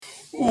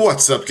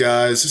What's up,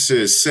 guys? This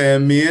is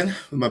Sam Meehan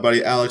with my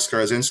buddy Alex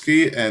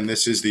Karzinski, and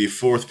this is the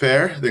fourth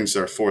pair. I think it's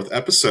our fourth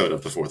episode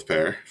of the fourth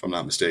pair, if I'm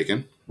not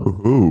mistaken.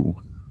 Woohoo.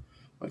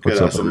 I've got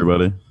What's up, some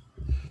everybody?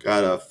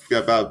 got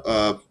about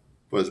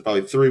what is it,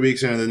 probably 3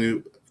 weeks into the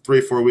new 3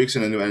 4 weeks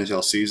in the new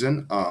NHL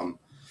season.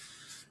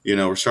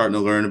 We're starting to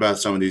learn about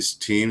some of these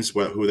teams,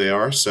 who they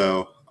are.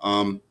 So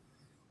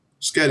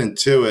let's get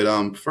into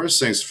it.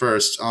 First things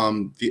first.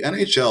 The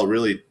NHL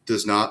really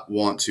does not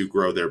want to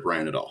grow their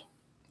brand at all,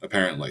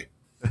 apparently,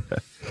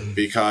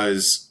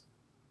 because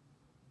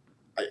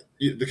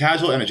the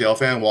casual NHL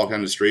fan walk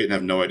down the street and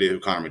have no idea who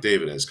Connor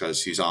McDavid is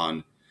because he's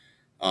on,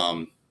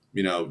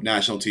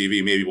 national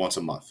TV maybe once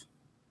a month.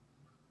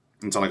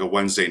 It's on like a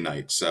Wednesday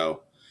night.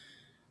 So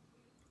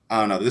I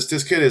don't know.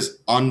 This kid is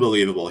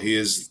unbelievable. He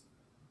is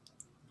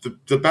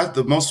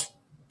the most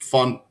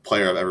fun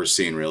player I've ever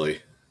seen. Really,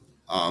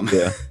 um,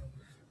 Yeah.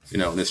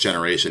 in this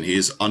generation,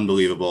 he's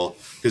unbelievable.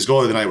 His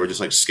goal of the night were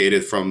just like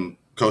skated from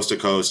coast to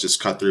coast, just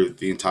cut through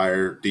the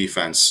entire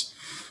defense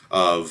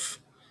of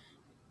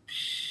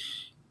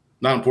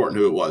not important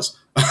who it was.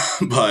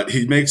 But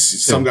he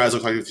makes some Yeah. guys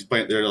look like if he's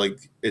playing. They're like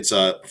it's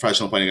a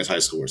professional playing against high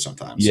schoolers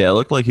sometimes. Yeah, it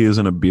looked like he was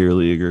in a beer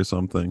league or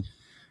something.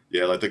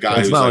 Yeah, like the And guy it's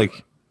who's not like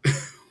like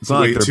it's not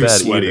like way they're too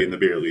bad sweaty either. in the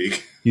beer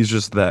league. He's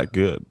just that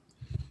good.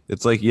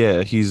 It's like,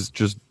 yeah, he's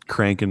just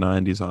cranking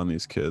 90s on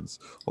these kids.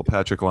 Well,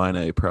 Patrick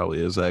Line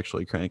probably is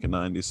actually cranking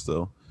 90s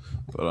still.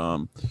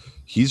 But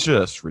he's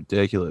just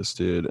ridiculous,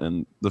 dude.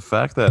 And the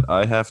fact that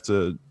I have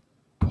to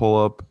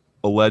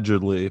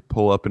allegedly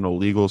pull up an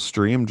illegal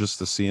stream just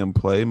to see him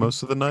play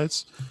most of the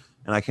nights,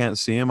 and I can't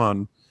see him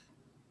on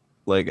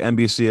like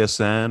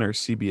NBCSN or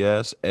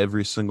CBS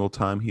every single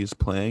time he's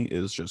playing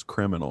is just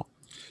criminal.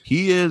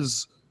 He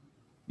is,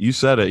 you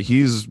said it,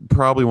 he's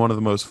probably one of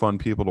the most fun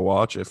people to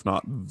watch, if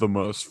not the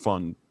most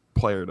fun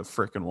player to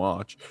frickin'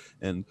 watch.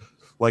 And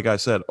like I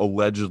said,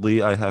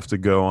 allegedly, I have to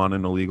go on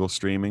an illegal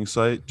streaming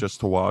site just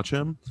to watch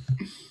him.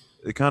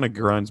 It kind of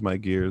grinds my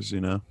gears,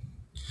 you know?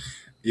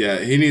 Yeah,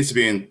 he needs to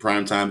be in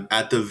prime time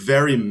at the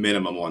very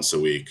minimum once a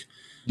week.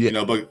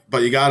 Yeah.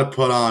 But you got to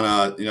put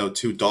on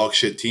two dog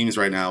shit teams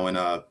right now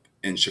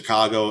in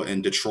Chicago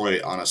and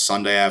Detroit on a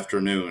Sunday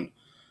afternoon.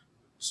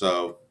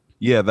 So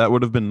Yeah, that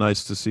would have been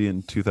nice to see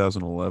in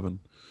 2011.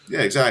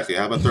 yeah, exactly.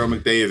 How about throw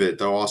McDavid,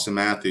 throw Austin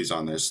Matthews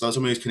on this? Those are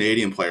some of these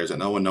Canadian players that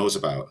no one knows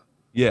about.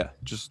 Yeah,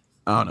 just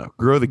I don't know,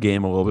 grow the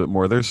game a little bit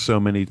more. There's so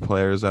many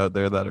players out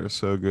there that are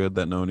so good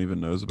that no one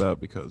even knows about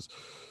because,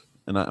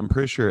 and I'm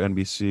pretty sure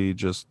NBC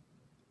just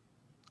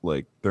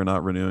like they're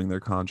not renewing their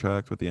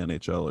contract with the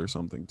NHL or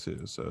something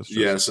too. So it's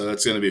Yeah, just so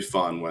that's going to be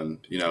fun when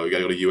you got to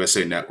go to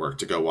USA Network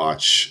to go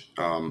watch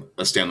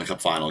a Stanley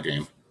Cup final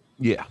game.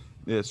 yeah,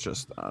 it's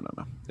just I don't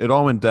know. It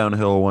all went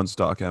downhill once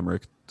Doc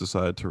Emmerich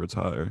decided to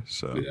retire.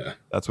 So Yeah.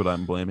 that's what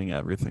I'm blaming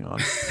everything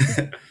on.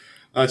 So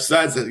that's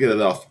to get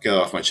it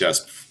off my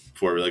chest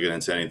before we really get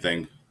into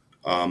anything.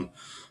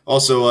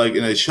 Also, like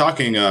in a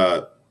shocking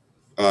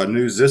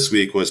news this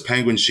week was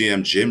Penguins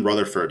GM Jim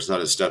Rutherford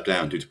decided to step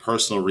down due to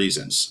personal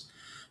reasons.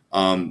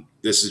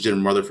 This is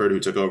Jim Rutherford who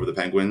took over the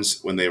Penguins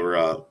when they were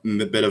a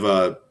bit of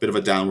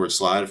a downward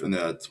slide in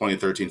the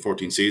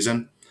 2013-14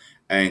 season,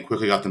 and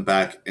quickly got them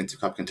back into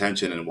cup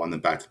contention and won them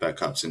back-to-back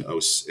cups in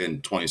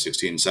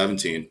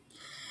 2016-17.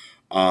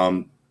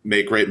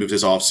 Make great moves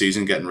this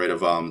offseason, getting rid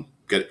of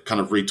get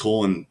kind of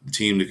retooling the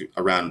team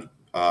around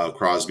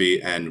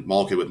Crosby and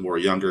Malkin with more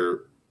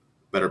younger,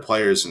 better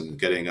players, and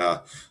getting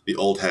the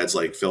old heads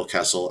like Phil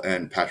Kessel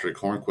and Patrick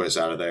Hornquist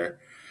out of there.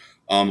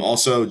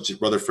 Also,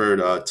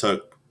 Rutherford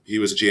he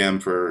was a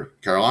GM for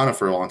Carolina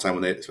for a long time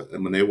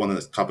when they won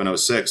the Cup in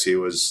 '06. He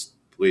was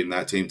leading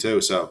that team too.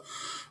 So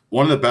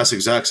one of the best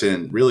execs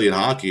in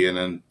hockey, and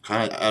then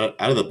kind of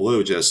out of the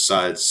blue just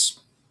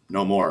decides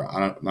no more.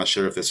 I'm not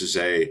sure if this is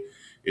an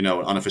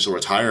unofficial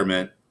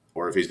retirement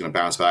or if he's going to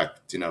bounce back,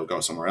 go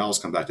somewhere else,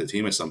 come back to the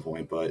team at some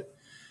point. But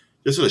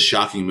this was a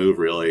shocking move,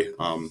 really,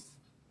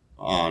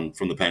 on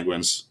from the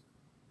Penguins.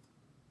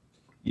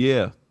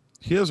 Yeah,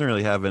 he doesn't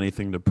really have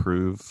anything to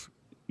prove.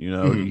 You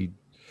know, Mhm.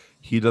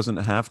 he doesn't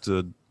have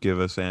to give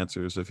us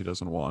answers if he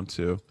doesn't want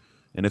to.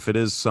 And if it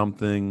is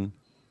something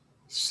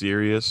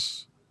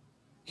serious,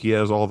 he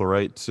has all the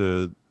right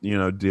to,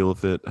 deal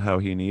with it how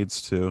he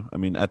needs to. I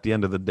mean, at the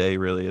end of the day,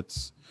 really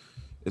it's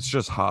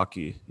just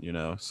hockey,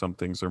 Some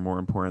things are more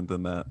important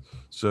than that.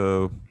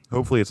 So,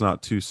 hopefully it's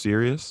not too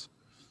serious.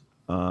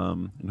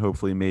 And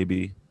hopefully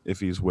maybe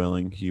if he's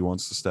willing, he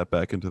wants to step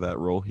back into that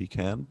role, he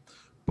can.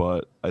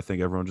 But I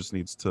think everyone just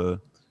needs to,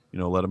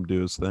 let him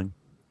do his thing.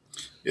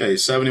 Yeah,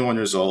 he's 71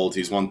 years old.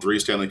 He's won 3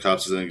 Stanley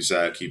Cups as an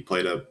exec. He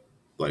played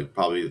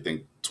probably I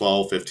think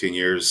 12, 15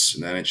 years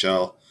in the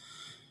NHL.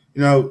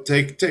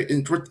 Take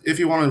if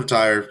you want to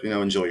retire,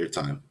 enjoy your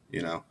time.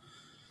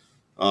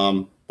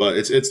 But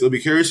it'll be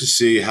curious to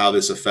see how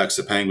this affects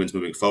the Penguins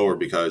moving forward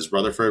because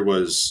Rutherford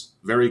was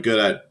very good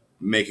at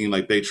making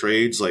like big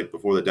trades like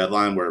before the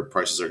deadline where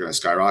prices are going to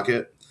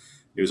skyrocket.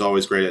 He was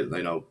always great at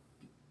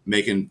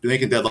making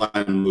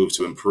deadline moves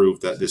to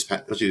improve that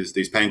especially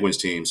these Penguins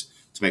teams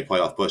to make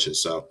playoff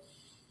pushes. So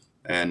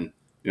and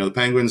The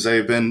Penguins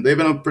they've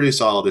been pretty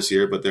solid this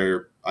year, but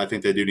I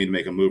think they do need to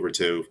make a move or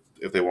two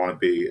if they want to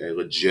be a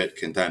legit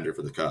contender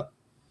for the cup.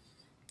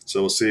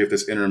 So we'll see if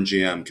this interim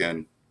GM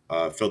can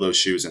fill those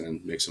shoes in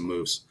and make some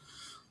moves.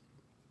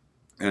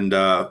 And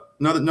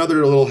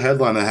another little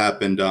headline that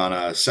happened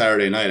on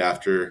Saturday night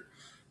after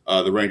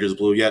the Rangers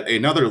blew yet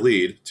another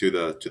lead to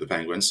the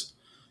Penguins.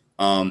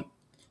 Um,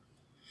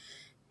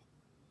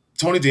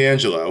 Tony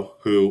DeAngelo,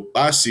 who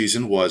last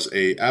season was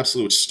a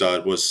absolute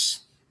stud, was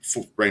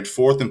ranked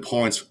fourth in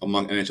points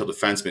among NHL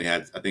defensemen. He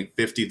had, I think,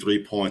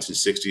 53 points in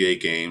 68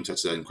 games.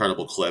 That's an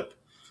incredible clip.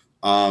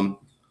 Um,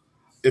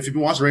 if you've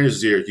been watching Rangers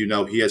this year, you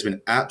know he has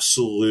been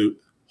absolute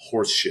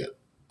horseshit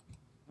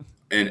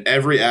in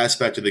every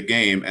aspect of the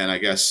game. And I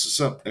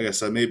guess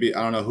maybe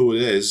I don't know who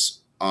it is.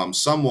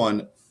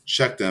 Someone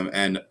checked him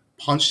and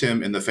punched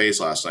him in the face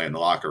last night in the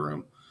locker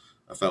room,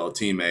 a fellow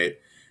teammate.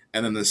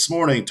 And then this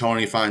morning,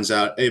 Tony finds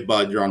out, "Hey,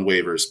 bud, you're on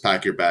waivers.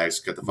 Pack your bags,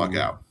 get the fuck Ooh.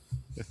 out."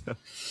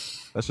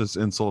 That's just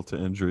insult to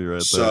injury right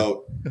there.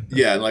 So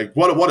yeah, like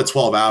what a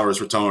 12 hours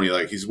for Tony.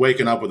 Like he's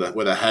waking up with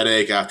a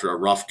headache after a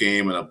rough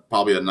game and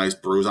probably a nice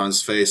bruise on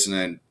his face, and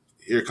then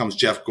here comes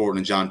Jeff Gordon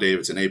and John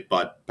Davidson. "Hey,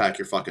 bud, pack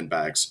your fucking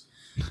bags,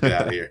 get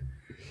out of here."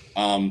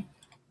 Um,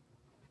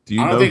 Do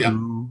you I don't know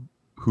think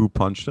who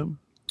punched him?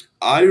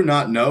 I do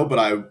not know, but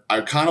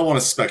I kind of want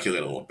to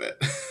speculate a little bit.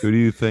 Who do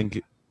you think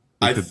it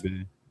I could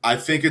be? I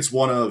think it's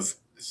one of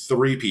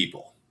three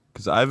people.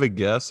 Because I have a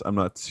guess. I'm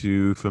not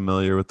too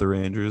familiar with the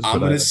Rangers, I'm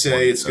but I going to have say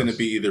one it's going to guess.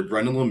 be either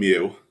Brendan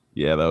Lemieux,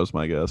 Yeah, that was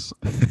my guess.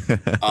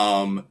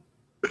 um,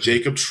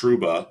 Jacob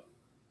Trouba,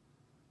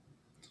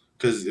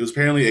 because it was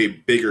apparently a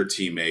bigger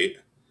teammate.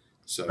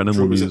 So Brendan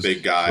Trouba's a Lemieux's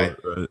big guy, short,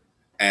 right?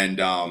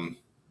 and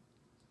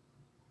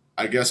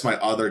I guess my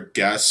other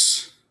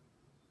guess,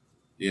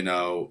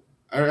 I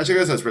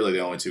guess that's really the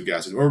only two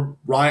guesses. Or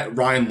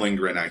Ryan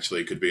Lindgren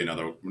actually could be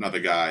another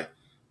guy,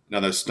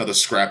 another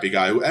scrappy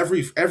guy who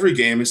every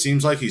game it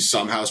seems like he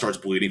somehow starts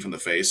bleeding from the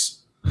face.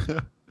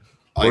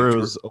 Or Like, it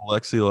was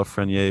Alexis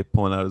Lafreniere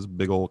pulling out his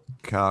big old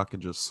cock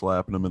and just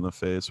slapping him in the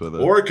face with it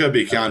or it could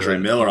be after Condre that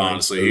Miller. nice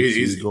Honestly, OT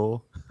he's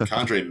goal.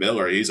 Condre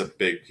Miller. He's a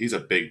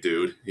big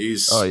dude. Oh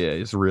He's yeah,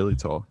 he's really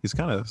tall. He's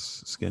kind of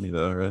skinny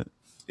though, right?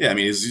 Yeah. I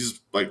mean, he's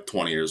like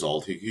 20 years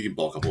old. He can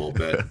bulk up a little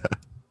bit,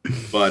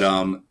 but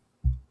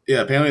yeah.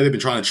 Apparently, they've been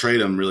trying to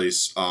trade him. Really,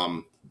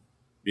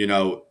 you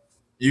know,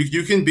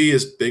 you can be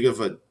as big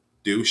of a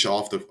douche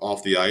off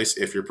the ice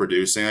if you're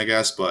producing, I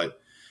guess. But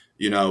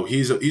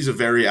he's a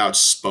very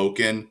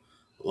outspoken,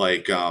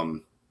 like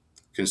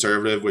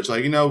conservative, which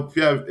like yeah,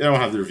 I don't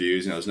have the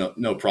reviews. There's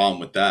no problem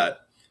with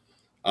that.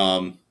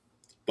 Um,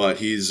 but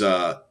he's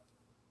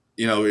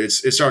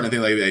it's starting to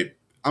think like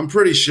I'm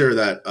pretty sure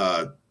that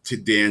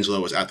D'Angelo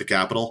was at the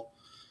Capitol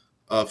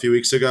a few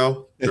weeks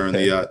ago during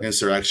the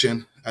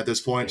insurrection. At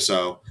this point,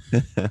 so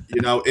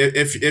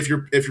if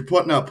you're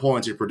putting up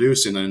points, you're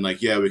producing, and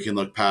like yeah, we can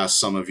look past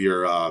some of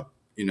your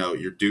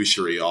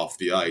douchery off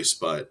the ice,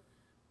 but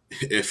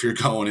if you're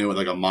going in with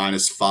like a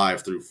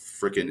 -5 through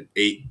freaking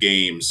 8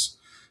 games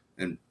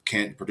and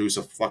can't produce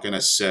a fucking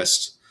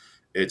assist,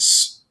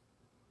 it's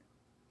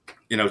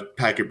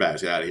pack your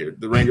bags, get out of here.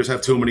 The Rangers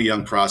have too many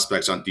young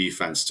prospects on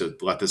defense to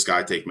let this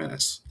guy take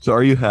minutes. So,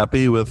 are you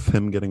happy with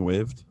him getting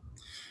waived?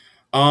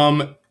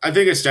 I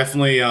think it's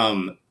definitely.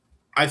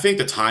 I think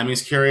the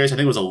timing's curious. I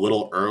think it was a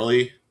little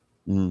early.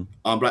 Mm.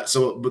 But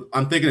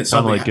I'm thinking it's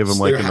Kind of something. like give him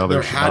like There, another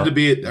there had to shot.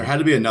 be there had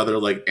to be another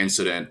like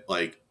incident,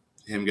 like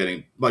him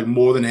getting like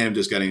more than him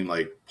just getting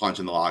like punched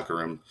in the locker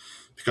room,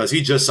 because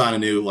he just signed a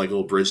new like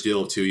little bridge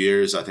deal of 2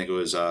 years. I think it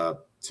was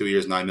 2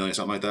 years, 9 million,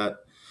 something like that.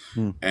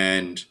 Hmm.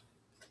 And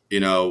you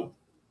know,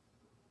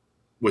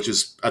 which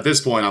is at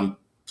this point, I'm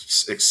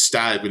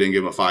ecstatic we didn't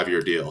give him a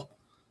 5-year deal.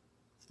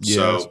 Yeah,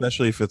 So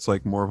especially if it's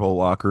like more of a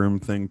locker room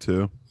thing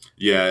too.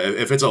 yeah,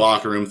 if it's a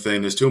locker room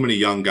thing, there's too many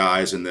young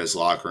guys in this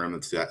locker room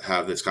that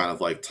have this kind of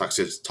like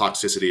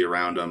toxicity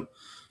around them.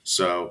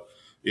 So,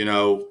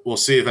 we'll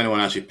see if anyone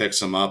actually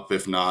picks him up.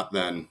 If not,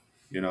 then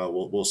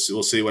we'll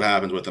see what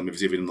happens with him if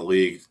he's even in the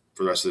league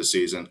for the rest of the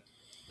season.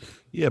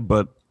 Yeah,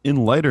 but in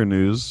lighter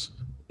news,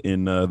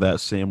 in that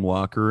same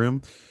locker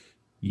room,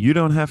 you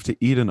don't have to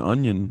eat an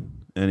onion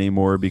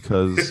anymore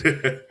because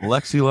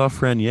Alexis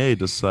Lafreniere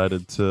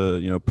decided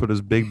to, put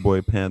his big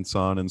boy pants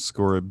on and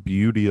score a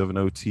beauty of an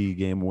OT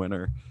game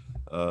winner.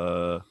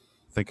 I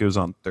think it was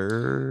on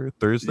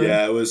Thursday.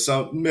 Yeah, it was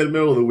some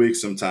middle of the week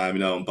sometime,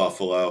 in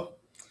Buffalo.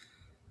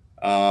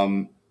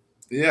 Um,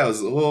 yeah, I was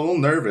a little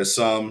nervous.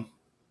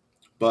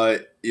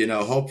 But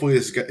hopefully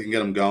this can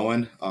get him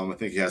going. I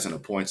think he hasn't a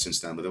point since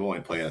then, but they've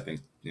only played, I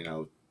think,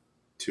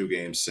 2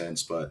 games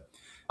since. But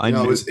I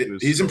knew he was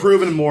he's scoring.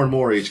 improving more and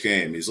more each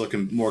game. He's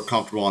looking more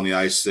comfortable on the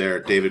ice there.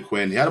 David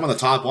Quinn, he had him on the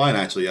top line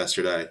actually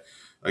yesterday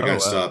Oh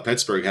against wow!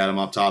 Pittsburgh. Had him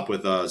up top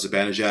with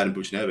Zibanejad and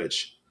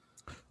Buchnevich.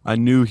 I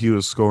knew he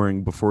was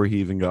scoring before he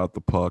even got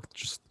the puck.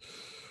 Just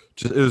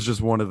it was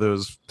just one of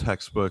those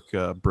textbook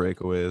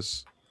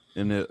breakaways,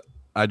 and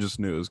I just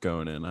knew it was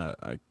going in.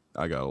 I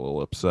got a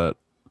little upset.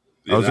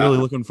 I was really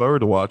Yeah, looking forward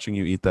to watching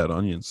you eat that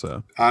onion.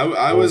 So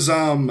I oh, was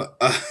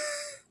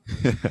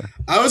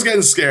I was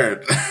getting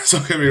scared. So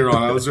don't get me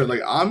wrong. I was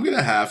like, I'm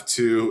gonna have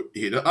to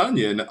eat an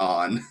onion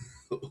on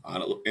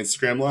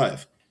Instagram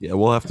Live. Yeah,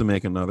 we'll have to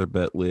make another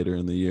bet later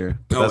in the year.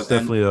 But Oh, that's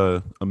and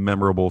definitely a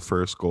memorable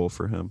first goal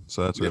for him.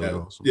 So that's really yeah,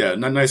 awesome. yeah,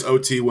 nice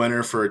OT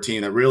winner for a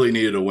team that really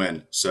needed a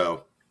win.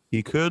 So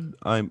He could,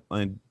 I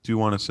do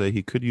want to say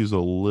he could use a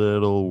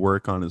little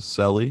work on his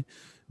celly.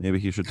 Maybe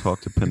he should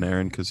talk to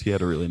Panarin because he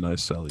had a really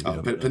nice celly the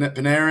other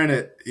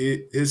Panarin,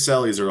 his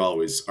sellies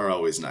are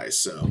always nice.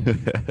 So day.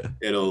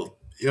 he'll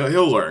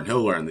learn.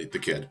 He'll learn the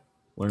kid.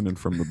 Learning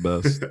from the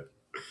best.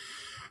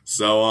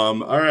 So all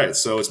right.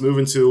 So let's move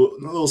into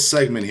a little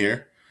segment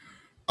here.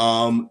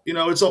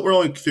 We're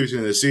only through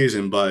the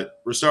season,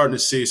 but we're starting to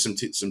see some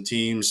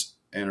teams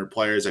and our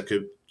players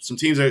some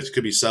teams that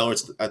could be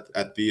sellers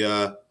at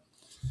the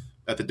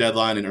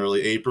deadline in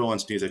early April,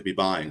 and some teams that could be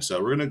buying.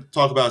 So we're going to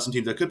talk about some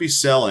teams that could be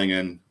selling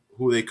and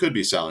who they could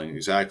be selling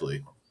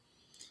exactly.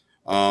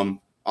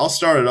 I'll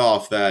start it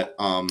off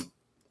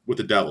with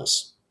the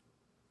Devils.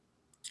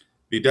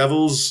 The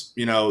Devils,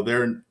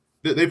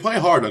 they play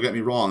hard. Don't get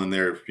me wrong, and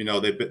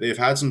they've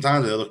had some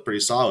times they look pretty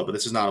solid, but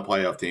this is not a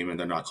playoff team, and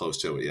they're not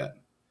close to it yet.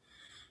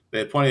 They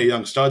have plenty of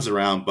young studs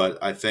around, but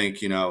I think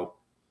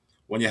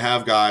when you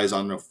have guys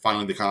on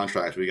finally the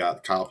contract, we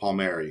got Kyle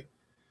Palmieri,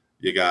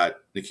 you got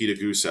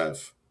Nikita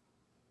Gusev,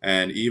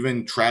 and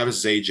even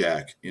Travis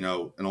Zajac,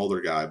 an older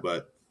guy.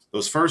 But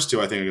those first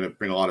two, I think, are going to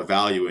bring a lot of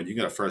value, and you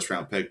get a first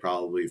round pick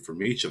probably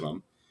from each of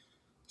them.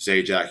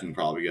 Zajac can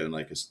probably get in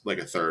like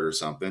a third or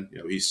something.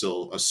 He's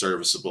still a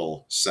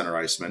serviceable center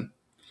iceman.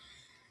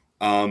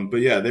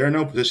 But yeah, they're in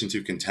no position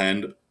to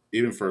contend.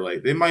 Even for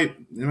they might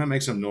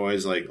make some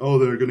noise like, oh,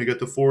 they're going to get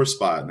the 4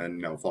 spot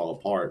and then fall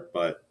apart.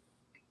 But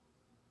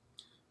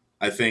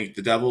I think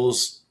the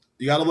Devils,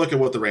 you got to look at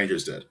what the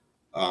Rangers did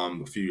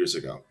a few years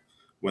ago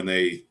when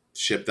they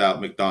shipped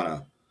out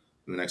McDonough.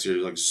 And the next year,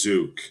 like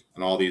Zook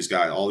and all these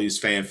guys, all these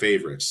fan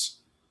favorites.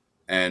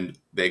 And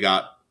they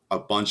got a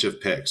bunch of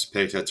picks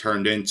that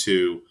turned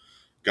into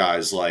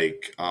guys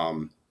like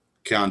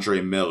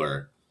Keandre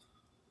Miller,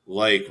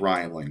 like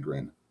Ryan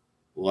Lindgren,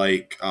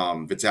 like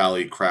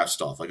Vitaly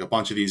Kravtsov, like a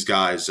bunch of these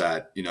guys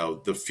that,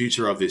 the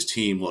future of this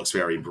team looks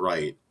very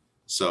bright.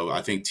 So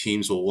I think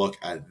teams will look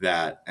at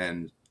that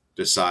and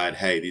decide,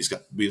 hey, these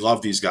guys, we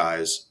love these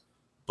guys,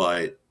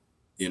 but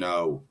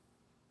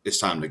it's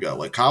time to go.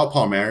 Like Kyle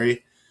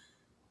Palmieri,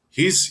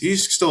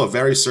 he's still a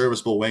very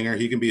serviceable winger.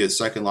 He can be a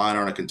second liner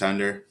on a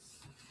contender.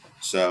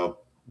 So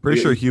Pretty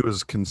sure he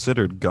was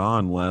considered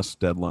gone last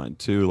deadline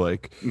too.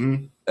 Like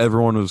mm-hmm.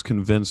 everyone was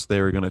convinced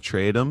they were going to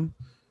trade him,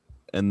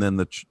 and then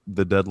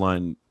the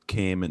deadline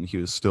came and he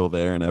was still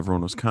there, and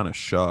everyone was kind of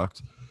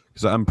shocked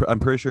because I'm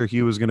pretty sure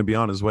he was going to be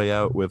on his way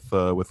out with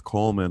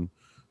Coleman,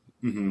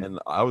 Mm-hmm. and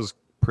I was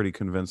pretty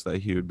convinced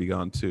that he would be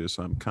gone too.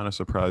 So I'm kind of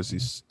surprised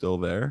he's still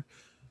there,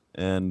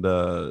 and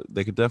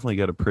they could definitely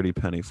get a pretty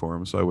penny for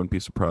him. So I wouldn't be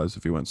surprised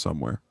if he went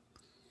somewhere.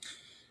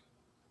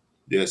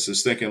 Yes,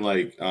 just thinking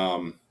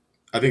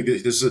I think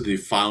this is the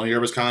final year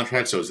of his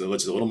contract, so it's a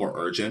little more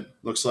urgent.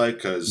 Looks like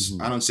because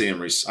Hmm. I don't see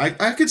him.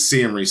 I could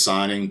see him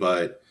resigning,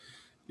 but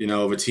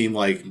of a team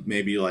like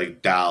maybe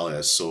like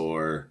Dallas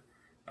or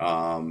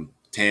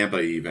Tampa,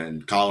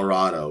 even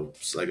Colorado,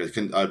 it's like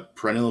a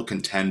perennial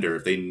contender.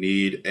 If they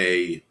need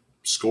a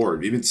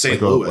scorer, even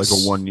St. Like a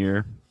Louis, 1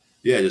 year.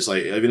 yeah, just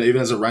like even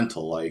as a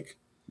rental, like,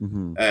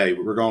 Hmm. hey,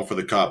 we're going for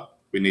the cup.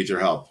 We need your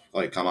help.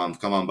 Like, come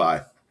on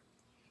by.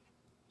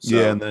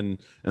 Yeah, So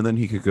and then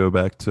he could go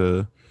back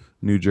to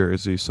New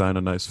Jersey, sign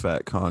a nice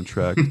fat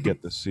contract,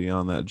 get the C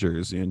on that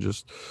jersey, and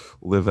just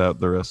live out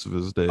the rest of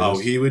his Oh, days.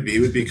 he would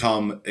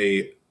become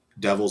a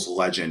Devils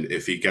legend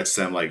if he gets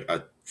them like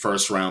a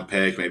first round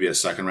pick, maybe a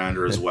second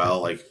rounder as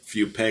well, like a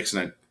few picks,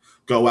 and then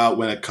go out,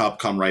 win a cup,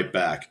 come right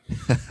back.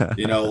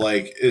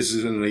 Like this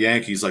is in the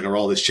Yankees, like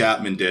Aroldis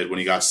Chapman did when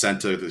he got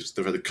sent for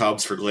the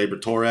Cubs for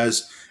Gleyber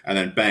Torres, and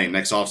then bang,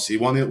 next off he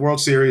won the World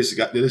Series,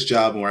 did his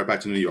job, and went right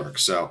back to New York.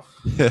 So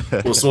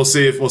we'll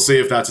see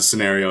if that's a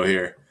scenario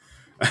here.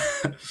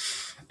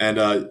 And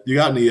you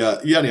got any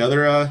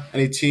other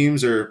any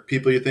teams or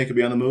people you think could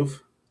be on the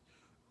move?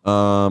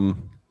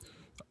 um,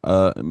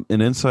 an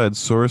inside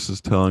source is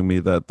telling me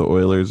that the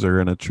Oilers are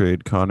going to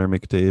trade Connor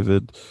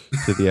McDavid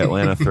to the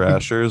Atlanta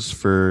Thrashers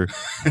for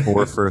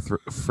fourth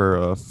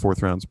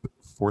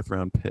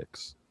round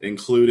picks.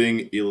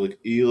 Including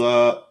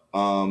Ela.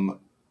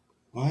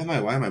 Why am I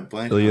blanking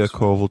on Ilya this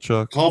one?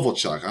 Kovalchuk.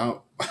 Kovalchuk.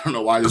 I don't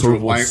know why I just drew a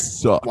blank.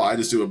 Kovalchuk. Why I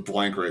just do a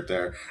blank right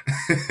there.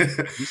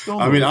 He's still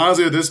in I the mean, league.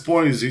 honestly, at this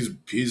point, he's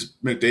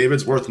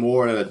McDavid's worth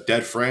more at a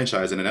dead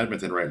franchise than in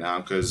Edmonton right now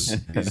because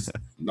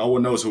no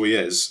one knows who he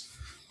is.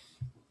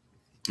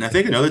 And I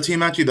think another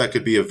team actually that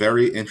could be a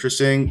very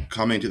interesting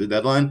coming to the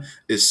deadline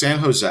is San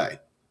Jose.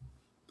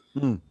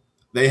 Hmm.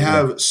 They Yeah.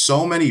 have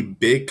so many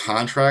big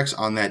contracts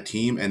on that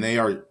team, and they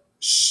are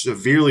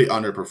severely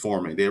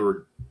underperforming. They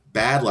were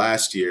bad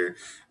last year,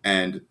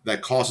 and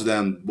that cost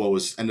them what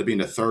was ended up being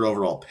the third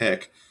overall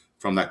pick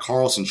from that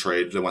Carlson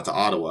trade that went to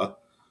Ottawa.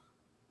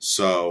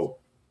 So,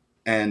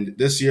 and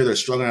this year they're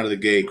struggling out of the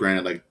gate.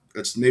 Granted, like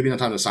it's maybe not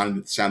time to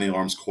sound the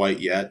alarms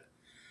quite yet,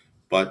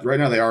 But right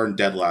now they are in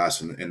dead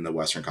last in the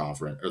Western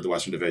Conference or the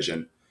Western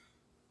Division.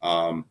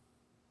 Um,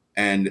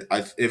 and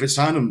if it's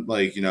time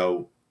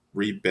to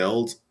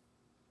rebuild,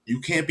 you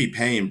can't be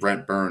paying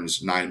Brent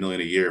Burns $9 million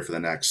a year for the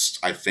next,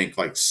 I think,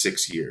 like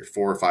 6 years,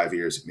 4 or 5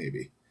 years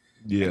maybe.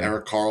 And Yeah.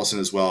 Eric Carlson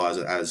as well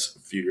has a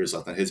few years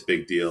left on his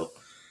big deal.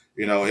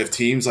 If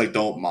teams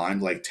don't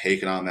mind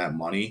taking on that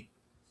money,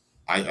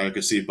 I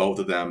could see both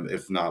of them,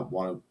 if not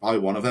one, probably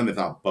one of them, if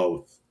not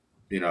both,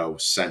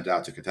 sent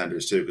out to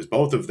contenders too, because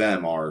both of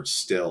them are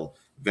still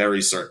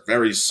very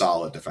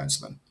solid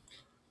defensemen.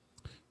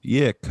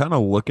 Yeah, kind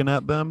of looking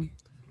at them,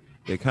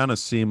 they kind of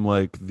seem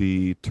like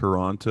the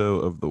Toronto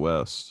of the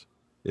West.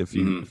 Hmm. If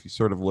you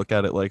sort of look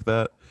at it like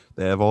that,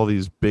 they have all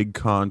these big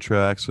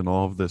contracts and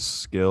all of this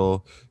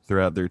skill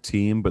throughout their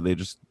team, but they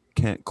just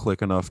can't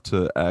click enough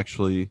to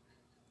actually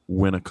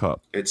win a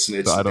cup. It's So I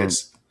it's don't.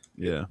 it's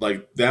Yeah,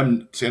 like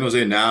them. San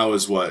Jose now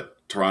is what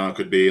Toronto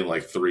could be in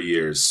like 3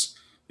 years.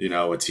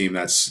 A team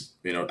that's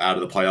out of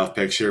the playoff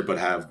picture, but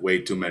have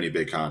way too many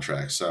big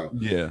contracts. So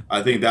yeah.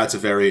 I think that's a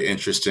very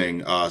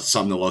interesting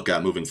something to look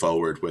at moving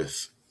forward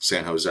with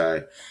San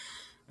Jose.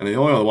 And the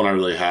only other one I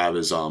really have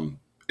is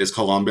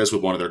Columbus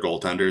with one of their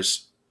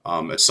goaltenders.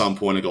 At some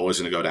point, a goal is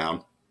going to go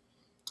down,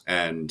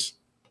 and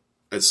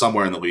it's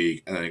somewhere in the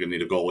league, and they're going to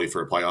need a goalie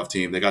for a playoff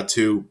team. They got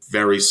two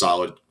very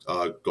solid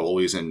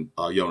goalies in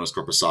Jonas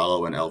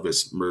Korpisalo and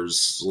Elvis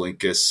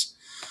Merzlinkis,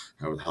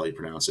 however the hell you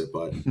pronounce it.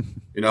 But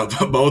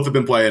both have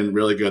been playing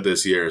really good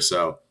this year,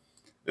 so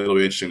it'll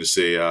be interesting to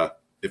see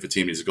if a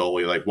team needs a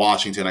goalie. Like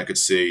Washington, I could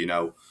see,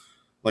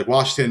 like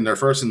Washington, they're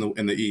first in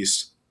the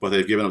East, but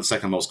they've given up the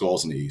second most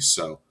goals in the East,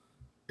 so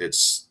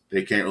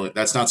they can't really.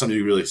 That's not something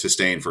you really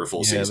sustain for a full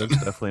Yeah, season.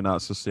 that's definitely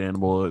not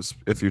sustainable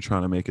if you're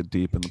trying to make it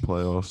deep in the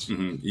playoffs.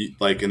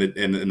 Like in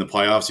the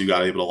playoffs, you got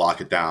to be able to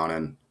lock it down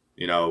and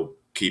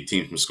keep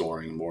teams from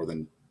scoring more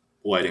than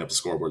lighting up the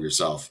scoreboard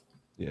yourself.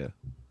 Yeah.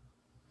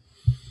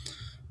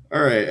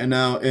 All right, and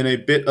now in a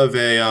bit of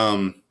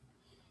a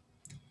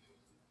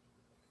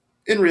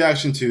in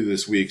reaction to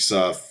this week's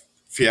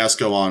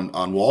fiasco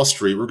on Wall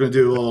Street, we're going to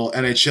do a little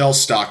NHL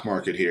stock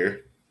market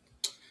here.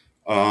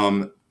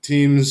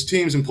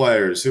 Teams and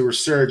players who are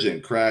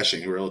surging,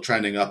 crashing, who are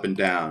trending up and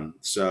down.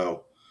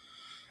 So,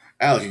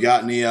 Alec, you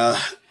got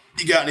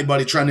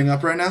anybody trending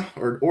up right now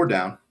or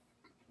down?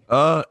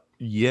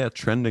 Yeah,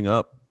 trending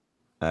up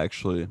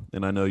actually,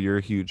 and I know you're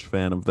a huge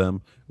fan of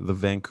them, the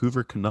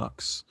Vancouver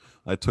Canucks.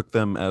 I took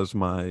them as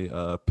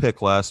my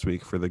pick last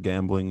week for the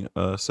gambling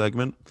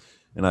segment,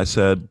 and I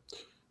said,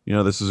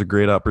 this is a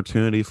great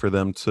opportunity for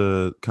them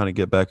to kind of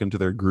get back into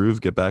their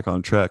groove, get back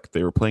on track.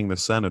 They were playing the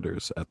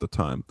Senators at the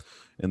time,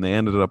 and they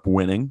ended up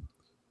winning,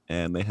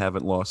 and they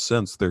haven't lost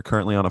since. They're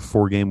currently on a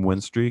 4-game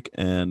win streak,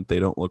 and they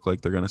don't look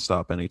like they're going to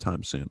stop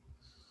anytime soon.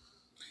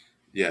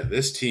 Yeah,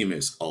 this team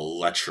is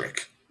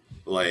electric.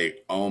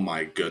 Like, oh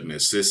my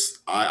goodness,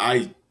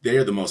 I they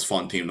are the most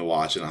fun team to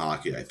watch in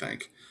hockey. I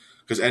think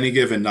because any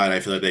given night, I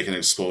feel like they can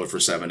explode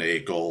for 7 to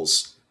 8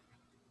 goals.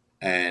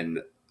 And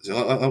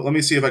so let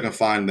me see if I can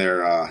find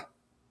their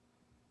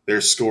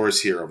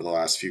scores here over the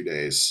last few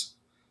days.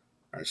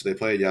 All right, so they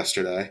played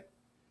yesterday.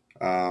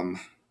 Um,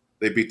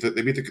 they beat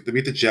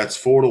the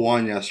Jets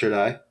 4-1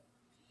 yesterday.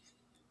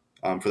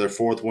 For their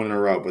fourth win in a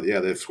row. But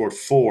yeah, they've scored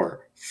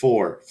 4,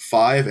 4,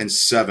 5, and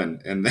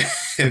 7 in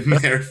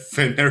their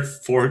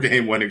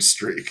 4-game winning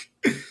streak.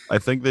 I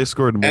think they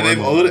scored more And in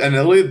they've the only, and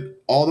last. literally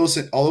all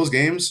those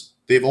games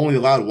they've only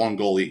allowed one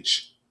goal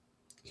each,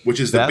 which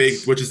is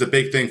That's the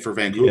big thing for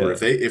Vancouver. yeah.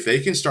 If they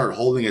can start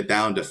holding it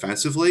down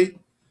defensively,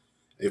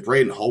 if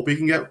Braden Holtby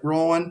can get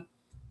rolling,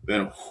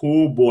 then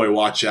oh boy,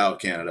 watch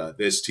out, Canada.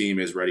 This team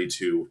is ready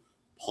to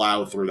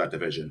plow through that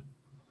division.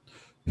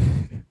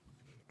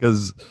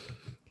 Because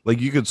like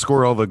you could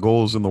score all the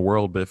goals in the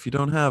world, but if you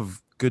don't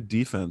have good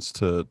defense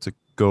to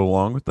go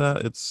along with that,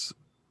 it's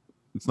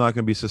not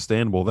going to be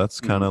sustainable. That's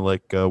kind Mm-hmm. of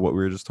like what we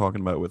were just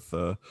talking about with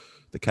the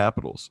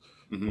Capitals.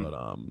 Mm-hmm.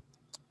 But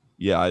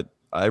yeah,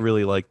 I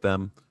really like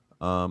them.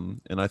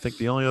 And I think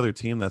the only other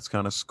team that's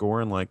kind of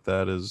scoring like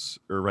that is,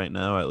 or right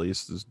now at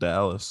least, is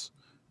Dallas,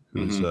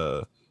 who's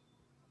Mm-hmm.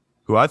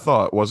 who I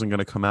thought wasn't going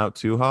to come out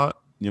too hot.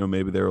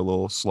 Maybe they're a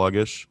little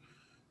sluggish.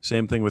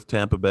 Same thing with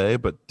Tampa Bay,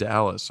 but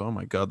Dallas, oh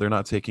my God, they're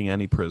not taking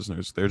any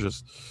prisoners. They're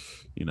just,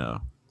 you know,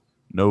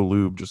 no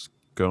lube, just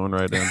going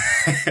right in.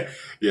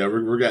 Yeah,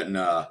 we're getting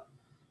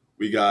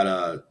we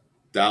got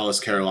Dallas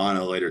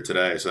Carolina later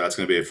today, so that's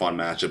going to be a fun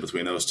matchup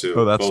between those Oh,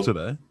 two. that's Both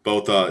today.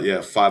 both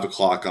yeah 5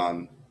 o'clock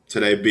on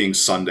today being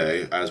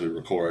Sunday as we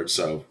record.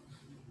 So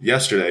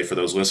yesterday for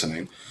those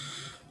listening,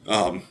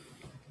 um,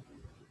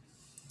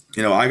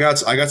 I got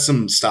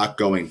some stock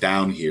going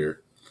down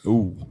here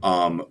Ooh,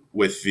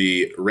 with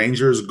the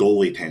Rangers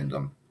goalie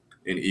tandem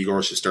in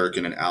Igor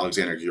Shesterkin and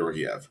Alexander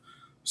Georgiev.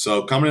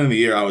 So coming into the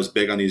year, I was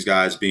big on these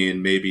guys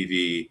being maybe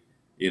the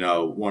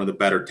one of the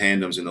better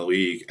tandems in the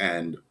league,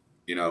 and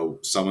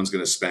someone's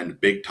going to spend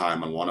big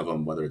time on one of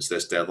them, whether it's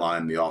this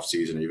deadline, the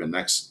offseason, or even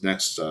next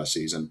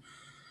season.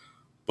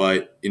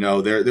 But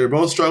they're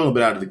both struggling a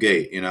bit out of the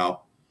gate.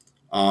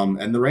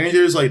 And the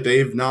Rangers, like,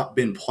 they've not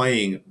been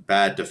playing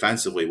bad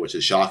defensively, which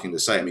is shocking to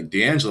say. I mean,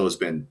 D'Angelo has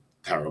been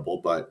terrible,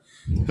 but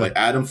like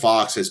Adam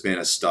Fox has been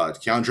a stud.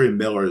 Keandre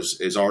Miller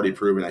is already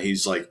proven that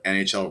he's like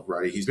NHL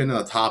ready. He's been in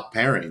the top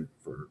pairing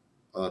for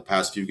the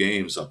past few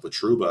games up with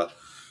Truba.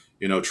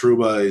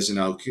 Truba is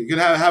can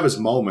have his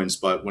moments,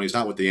 but when he's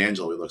not with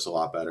D'Angelo, he looks a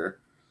lot better.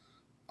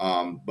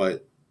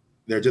 But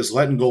they're just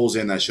letting goals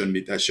in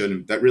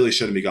that really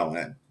shouldn't be going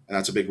in, and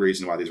that's a big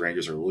reason why these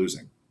Rangers are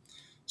losing.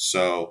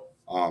 So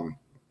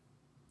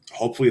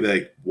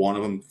hopefully one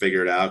of them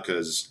figure it out,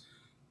 because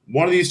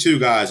one of these two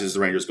guys is the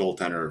Rangers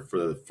goaltender for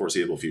the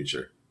foreseeable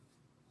future.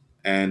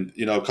 And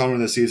coming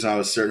into the season, I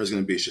was certain it was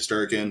going to be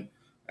Shesterkin.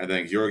 I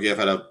think Georgiev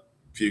had a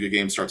few good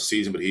games to start the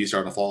season, but he's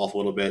starting to fall off a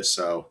little bit.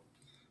 So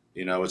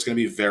it's going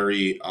to be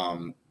very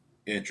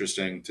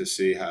interesting to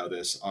see how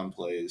this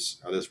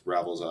unplays, how this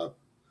ravels up.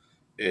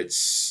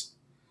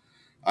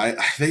 I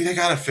think they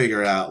got to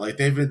figure it out. Like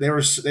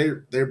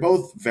they're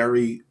both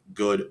very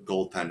good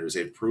goaltenders.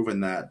 They've proven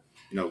that.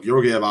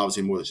 Georgiev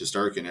obviously more than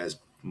Shesterkin has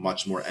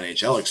much more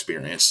NHL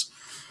experience,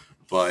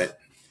 but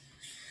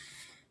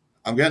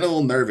I'm getting a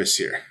little nervous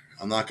here.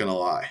 I'm not gonna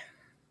lie.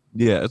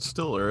 Yeah, it's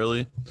still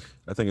early.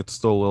 I think it's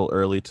still a little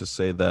early to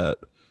say that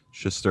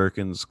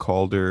Shesterkin's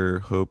Calder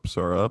hopes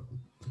are up,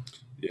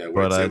 Yeah,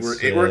 but I'd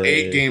we're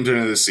 8 games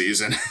into the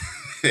season.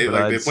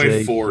 they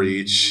played four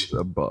each. he's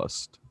a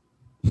bust.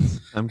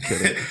 I'm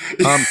kidding.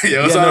 Yeah, let's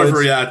Yeah, not no, it's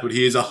overreact, but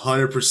he is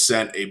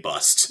 100% a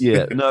bust.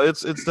 yeah, no,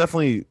 it's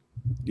definitely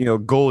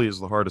goalie is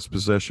the hardest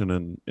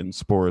position in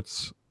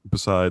sports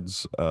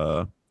besides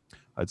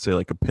I'd say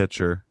like a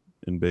pitcher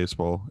in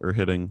baseball or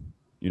hitting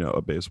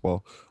a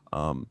baseball.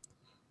 Um,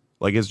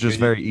 like it's just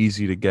very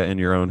easy to get in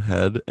your own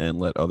head and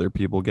let other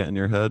people get in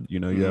your head.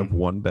 You have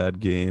one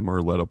bad game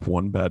or let up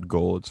one bad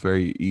goal. It's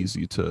very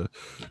easy to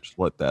just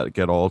let that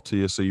get all to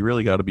you. So you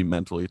really got to be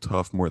mentally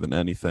tough more than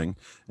anything.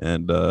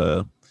 And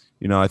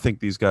I think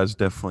these guys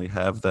definitely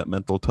have that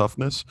mental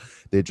toughness.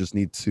 They just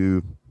need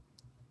to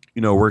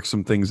work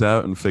some things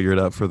out and figure it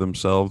out for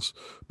themselves.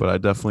 But I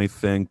definitely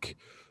think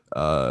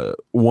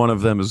one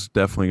of them is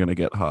definitely going to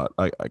get hot.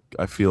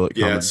 I feel it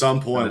Yeah, coming. at some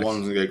point, one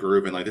of them's gonna get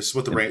grooving. Like this is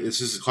what this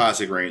is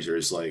classic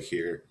Rangers like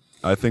here.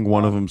 I think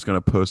one of them's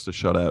going to post a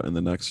shutout in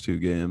the next two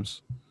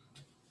games.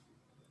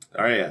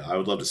 All right, yeah, I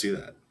would love to see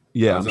that.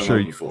 Yeah, That's I'm what I'm sure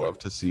looking you for. love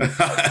to see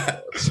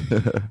that.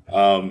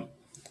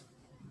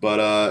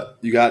 But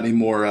you got any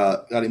more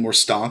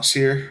stonks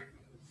here?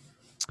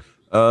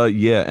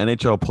 Yeah,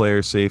 NHL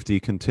player safety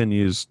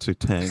continues to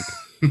tank.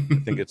 I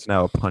think it's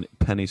now a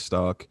penny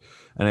stock.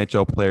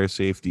 NHL player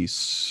safety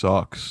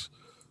sucks.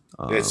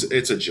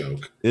 It's a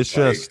joke. It's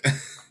Like just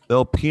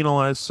they'll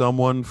penalize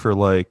someone for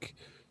like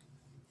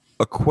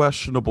a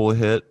questionable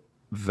hit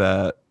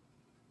that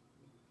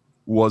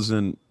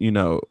wasn't,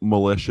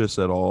 malicious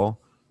at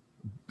all.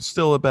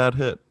 Still a bad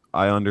hit.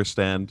 I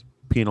understand.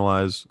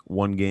 Penalize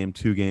 1 game,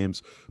 2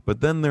 games,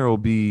 but then there will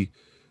be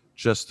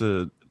just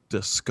a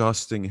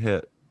disgusting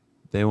hit.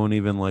 They won't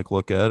even like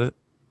look at it.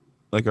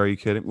 Like, are you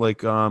kidding?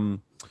 Like,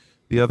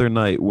 the other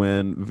night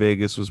when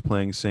Vegas was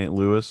playing St.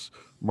 Louis,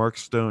 Mark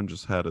Stone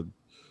just had a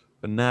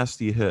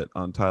nasty hit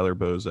on Tyler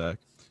Bozak.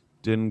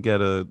 Didn't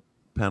get a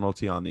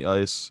penalty on the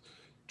ice.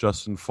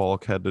 Justin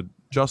Falk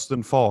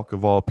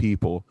of all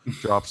people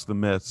drops the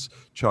mitts,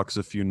 chucks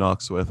a few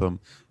knocks with him,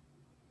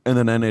 and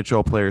then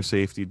NHL player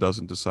safety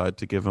doesn't decide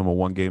to give him a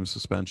 1 game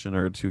suspension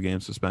or a 2 game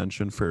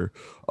suspension for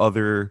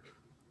other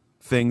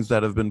things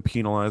that have been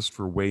penalized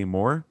for way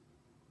more.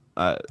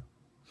 I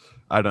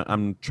I don't.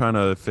 I'm trying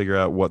to figure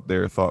out what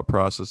their thought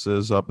process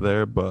is up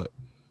there, but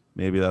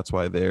maybe that's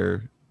why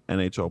they're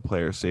NHL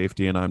player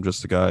safety, and I'm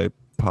just a guy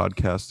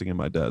podcasting in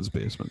my dad's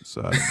basement.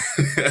 So I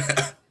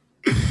don't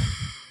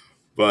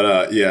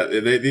But yeah,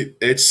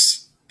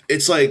 it's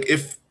like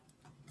if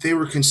they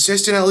were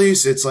consistent at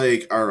least, it's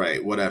like all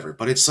right, whatever.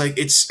 But it's like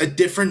it's a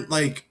different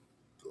like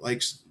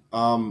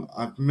I'm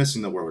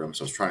missing the word I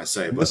was trying to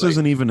say, and but this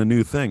isn't even a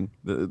new thing.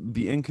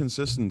 The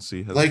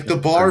inconsistency has like been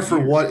the for bar for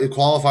years. what it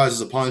qualifies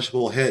as a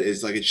punishable hit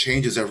is like it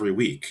changes every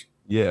week.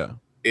 Yeah, I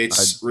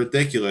It's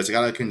ridiculous. I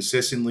gotta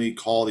consistently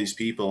call these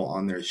people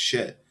on their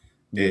shit.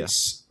 yeah.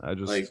 It's I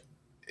like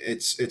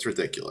just it's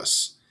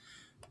ridiculous.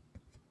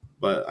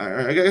 But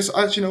I guess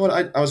you know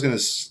what I was going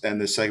to end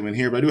this segment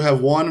here, but I do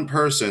have one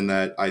person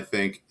that I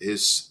think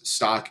his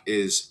stock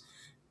is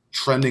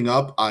trending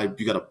up.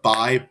 You got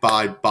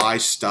to buy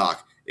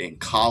stock in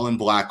Colin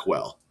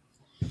Blackwell.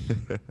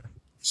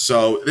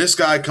 So this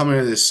guy coming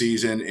into this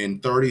season in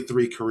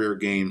 33 career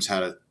games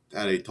had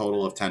a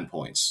total of 10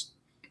 points.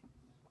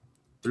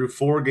 Through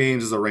 4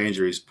 games as a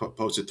Ranger, he's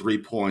posted 3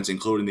 points,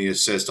 including the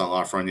assist on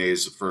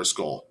Lafreniere's first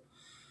goal.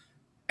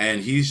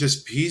 And he's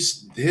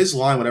his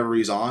line, whatever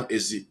he's on,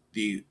 is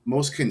the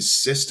most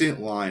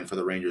consistent line for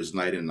the Rangers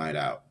night in and night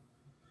out.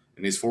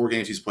 In these 4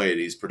 games he's played,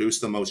 he's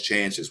produced the most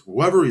chances.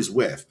 Whoever he's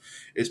with,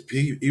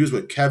 he was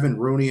with Kevin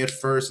Rooney at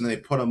first, and then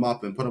they put him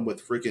up and put him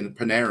with freaking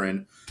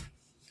Panarin.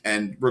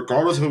 And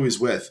regardless of who he's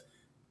with,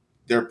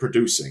 they're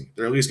producing.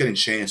 They're at least getting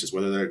chances,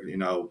 whether they're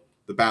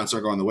the bounce are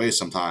going the way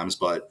sometimes.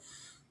 But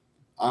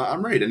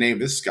I'm ready to name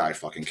this guy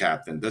fucking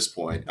captain at this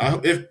point.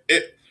 If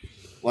it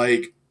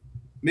like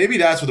maybe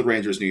that's what the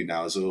Rangers need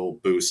now is a little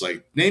boost.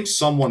 Like name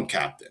someone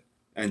captain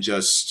and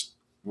just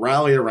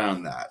rally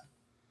around that.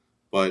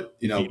 But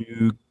If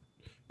you,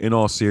 in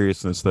all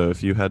seriousness, though,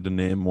 if you had to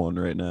name one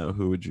right now,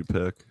 who would you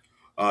pick?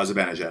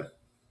 Zibanejad.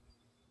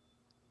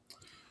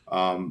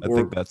 I think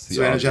Or that's the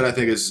Zibanejad, I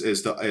obvious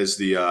think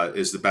pick.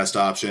 is the best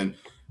option.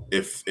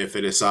 If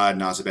they decide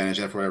not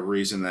Zibanejad for whatever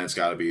reason, then it's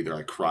got to be either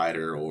like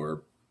Kreider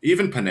or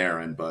even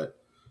Panarin. But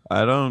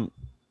I don't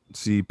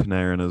see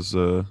Panarin as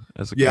a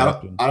yeah,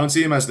 captain. I don't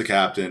see him as the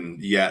captain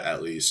yet,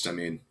 at least. I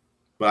mean,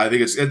 but I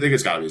think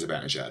it's got to be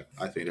Zibanejad.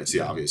 I think that's the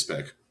Yeah, obvious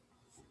pick.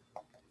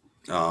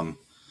 Um,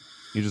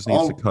 he just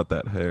needs to oh, cut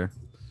that hair.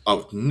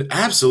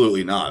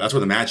 absolutely not. That's where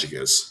the magic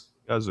is.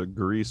 Guy's a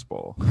grease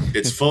ball.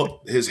 It's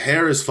full. His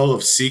hair is full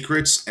of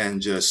secrets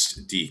and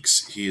just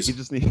deeks. He He's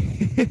just need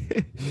he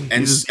just and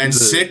needs a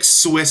six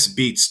Swiss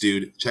beats,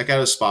 dude. Check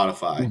out his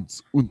Spotify.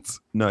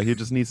 No, he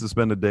just needs to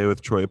spend a day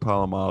with Troy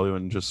Polamalu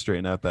and just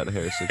straighten out that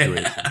hair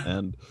situation.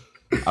 And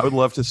I would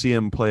love to see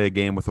him play a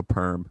game with a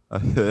perm. I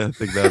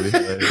think that'd be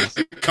hilarious.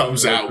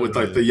 Comes out with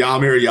like the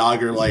Yamir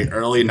Yager like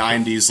early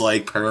 '90s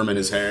like perm in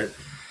his hair.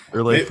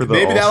 Or like for the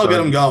Maybe that'll All-Star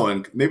get him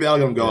going. Maybe that'll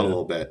get him going a Yeah.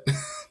 little bit.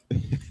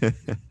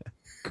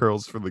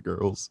 Curls for the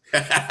girls.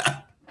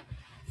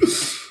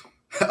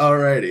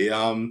 Alrighty.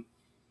 All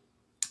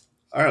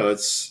right. I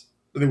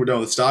think we're done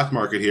with the stock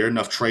market here.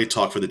 Enough trade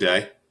talk for the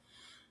day.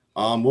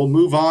 We'll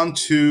move on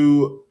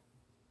to.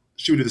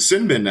 Should we do the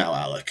sin bin now,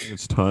 Alec?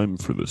 It's time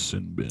for the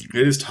sin bin.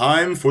 It is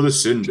time for the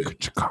sin bin.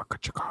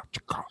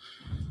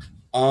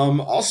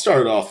 I'll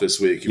start it off this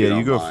week. If Yeah, you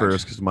don't go mind.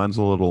 first because mine's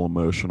a little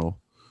emotional.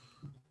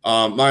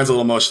 Mine's a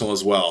little emotional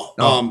as well.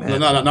 Oh, No, man.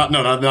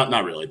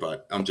 not really,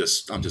 but I'm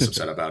just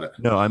upset about it.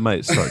 No, I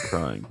might start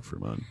crying for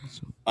mine.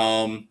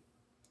 So.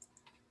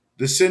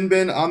 The sin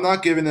bin, I'm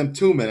not giving them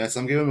 2 minutes.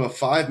 I'm giving them a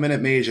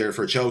 5-minute major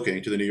for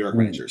choking to the New York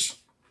Rangers.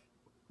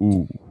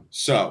 Ooh,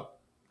 So,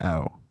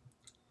 ow.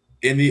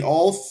 in the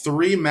all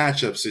 3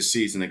 matchups this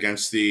season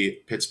against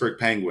the Pittsburgh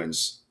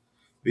Penguins,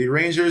 the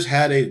Rangers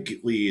had a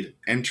lead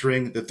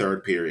entering the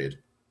third period.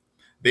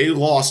 They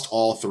lost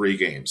all 3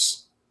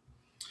 games.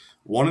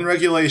 1 in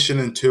regulation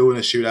and 2 in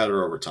a shootout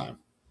or overtime.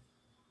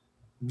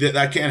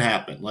 That can't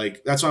happen.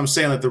 Like that's what I'm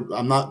saying. Like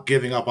I'm not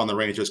giving up on the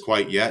Rangers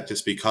quite yet,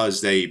 just because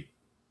they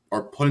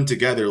are putting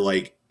together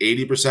like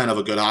 80% of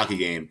a good hockey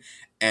game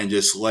and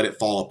just let it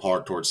fall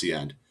apart towards the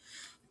end.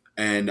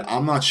 And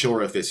I'm not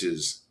sure if this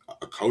is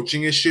a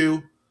coaching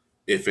issue,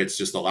 if it's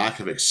just the lack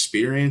of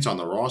experience on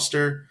the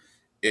roster.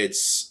 It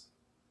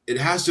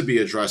has to be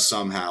addressed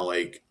somehow.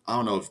 Like I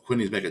don't know if Quinn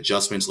needs to make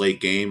adjustments late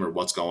game or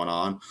what's going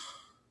on.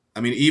 I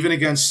mean, even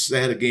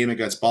they had a game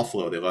against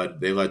Buffalo. They led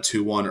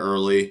 2-1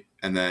 early,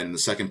 and then the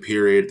second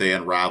period they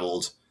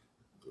unraveled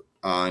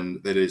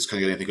on they just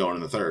couldn't get anything going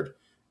in the third.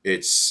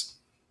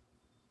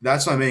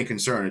 That's my main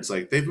concern. It's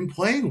like they've been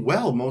playing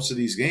well most of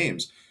these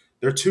games.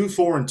 They're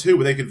 2-4-2,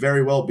 but they could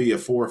very well be a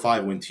 4 or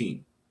 5 win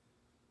team.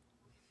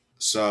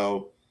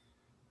 So,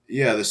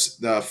 yeah, the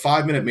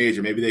 5-minute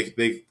major. Maybe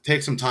they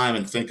take some time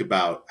and think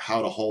about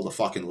how to hold a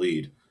fucking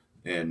lead,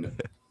 and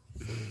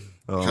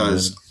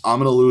because I'm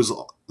gonna lose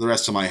the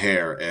rest of my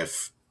hair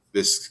if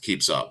this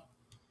keeps up.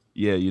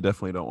 Yeah, you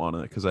definitely don't want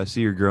it because I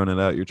see you're growing it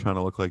out. You're trying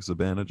to look like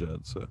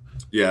Zibanejad. So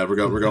Yeah, we're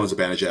going to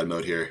Zibanejad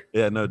mode here.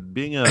 yeah, no,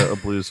 being a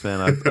Blues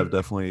fan, I've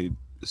definitely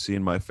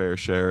seen my fair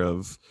share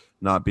of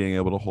not being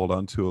able to hold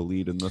on to a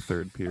lead in the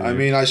third period. I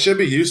mean, I should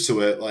be used to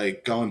it.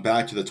 Like going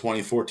back to the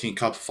 2014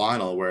 Cup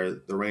final, where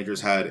the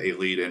Rangers had a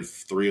lead in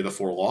 3 of the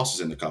 4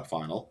 losses in the Cup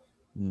final,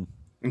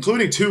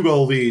 including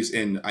 2-goal leads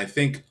in I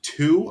think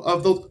 2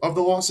 of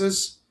the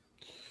losses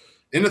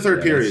in the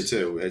third period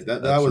too.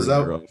 Those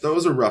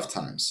are rough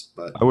times.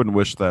 But I wouldn't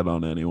wish that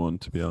on anyone,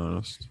 to be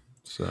honest.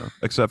 So,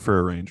 except for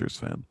a Rangers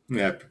fan.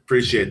 Yeah,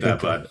 appreciate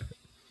that, bud.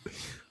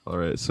 All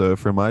right, so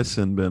for my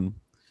sin bin,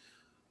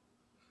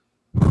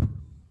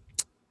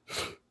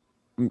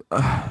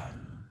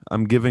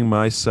 I'm giving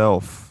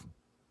myself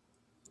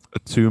a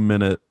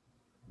 2-minute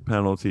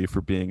penalty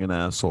for being an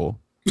asshole.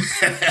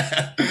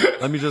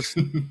 let me just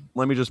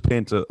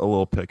paint a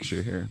little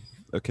picture here.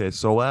 Okay,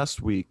 so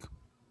last week,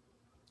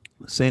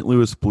 St.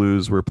 Louis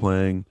Blues were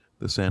playing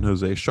the San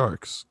Jose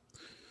Sharks.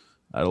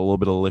 I had a little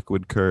bit of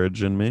liquid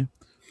courage in me.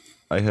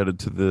 I headed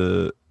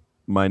to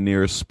my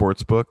nearest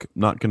sports book.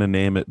 Not going to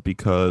name it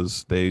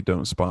because they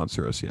don't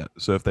sponsor us yet.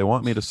 So if they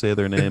want me to say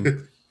their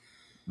name,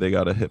 they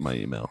got to hit my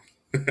email.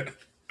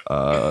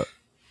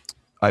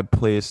 I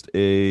placed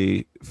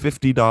a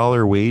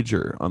 $50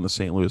 wager on the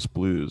St. Louis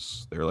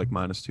Blues. They were like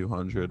minus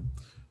 200.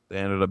 They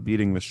ended up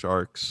beating the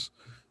Sharks.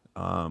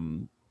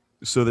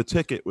 So the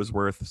ticket was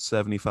worth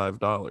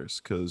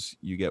 $75 because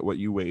you get what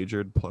you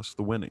wagered plus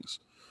the winnings.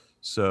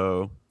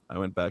 So I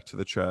went back to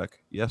the track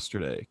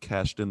yesterday,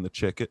 cashed in the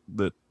ticket.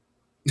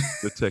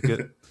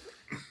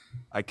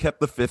 I kept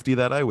the 50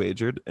 that I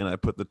wagered, and I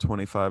put the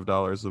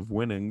 $25 of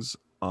winnings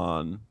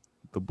on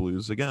the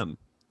Blues again,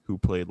 who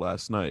played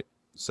last night,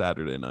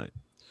 Saturday night.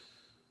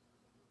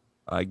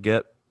 I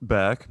get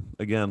Back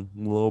again,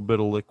 a little bit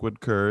of liquid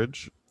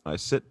courage. I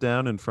sit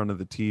down in front of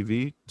the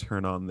TV,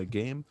 turn on the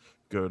game,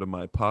 go to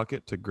my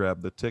pocket to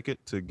grab the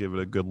ticket to give it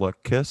a good luck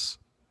kiss.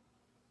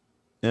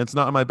 And it's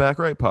not in my back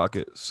right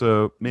pocket.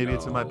 So maybe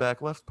it's in my No.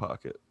 back left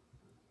pocket.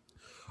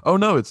 Oh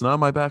no, it's not in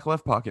my back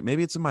left pocket.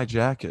 Maybe it's in my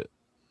jacket.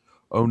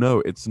 Oh no,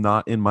 it's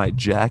not in my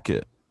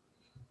jacket.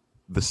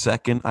 The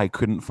second I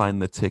couldn't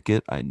find the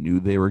ticket, I knew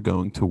they were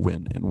going to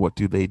win. And what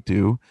do?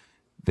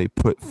 They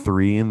put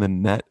three in the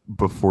net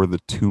before the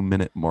 2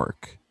 minute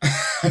mark.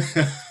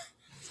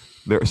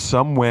 There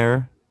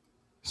somewhere,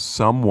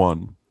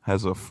 someone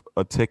has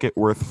a ticket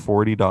worth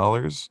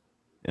 $40,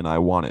 and I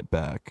want it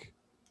back.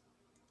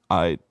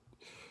 I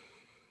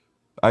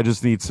I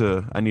just I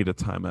need a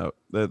timeout.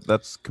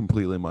 That's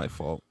completely my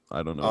fault.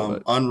 I don't know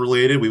what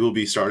Unrelated, we will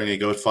be starting a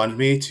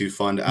GoFundMe to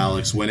fund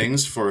Alex I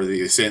winnings for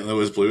the St.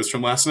 Louis Blues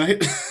from last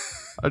night.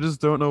 I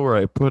just don't know where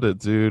I put it,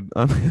 dude.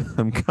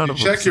 I'm kind You of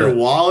check your upset.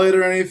 wallet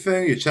or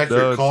anything? You check your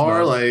No,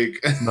 car? Like,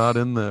 it's not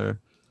in there.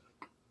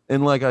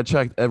 And like I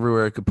checked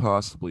everywhere it could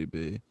possibly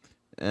be.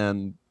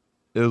 And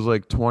it was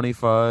like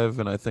 25,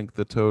 and I think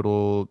the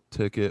total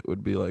ticket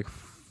would be like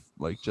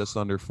just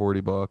under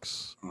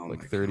 $40, oh like my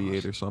god.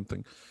 38 or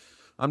something.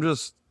 I'm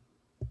just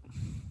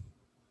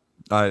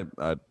I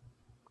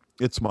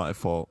it's my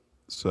fault.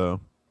 So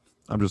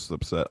I'm just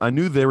upset. I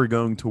knew they were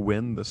going to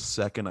win the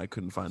second I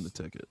couldn't find the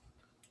ticket.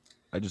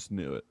 I just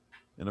knew it.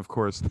 And of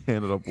course they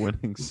ended up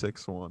winning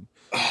 6-1. So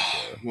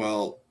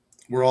Well,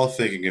 we're all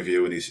thinking of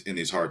you in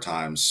these hard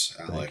times,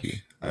 thank you.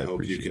 Alec. I I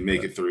hope you can appreciate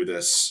make that. it through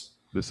this.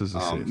 This is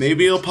a safe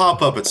Maybe it'll space.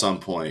 pop up at some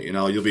point. You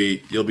know, you'll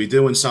be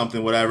doing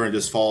something, whatever, and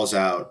just falls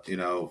out.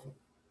 Yeah,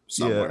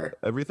 Somewhere.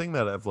 everything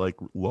that I've like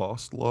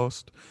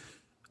lost,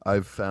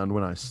 I've found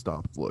when I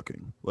stopped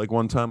looking. Like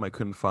one time I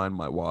couldn't find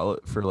my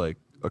wallet for like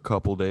a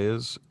couple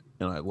days,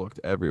 and I looked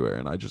everywhere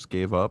and I just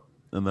gave up.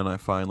 And then I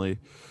finally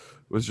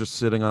was just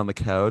sitting on the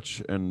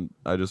couch, and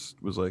I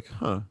just was like,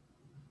 huh,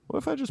 what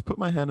if I just put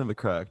my hand in the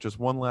crack? Just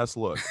one last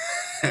look.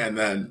 And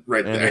then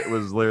right And there, it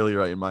was literally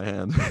right in my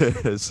hand.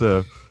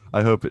 So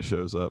I hope it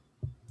shows up.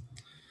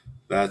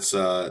 that's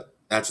a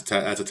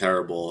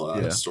terrible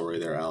Yeah. story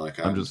there,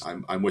 Alec. I'm just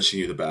I'm wishing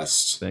you the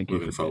best Thank you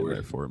moving for being forward.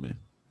 there for me.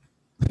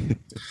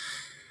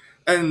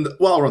 And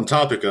while we're on the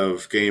topic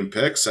of game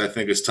picks, I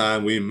think it's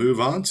time we move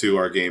on to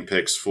our game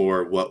picks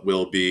for what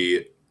will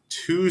be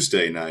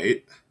Tuesday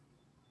night.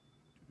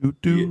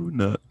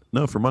 Yeah.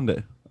 No, for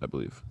Monday, I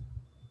believe.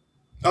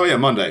 Oh yeah,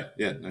 Monday.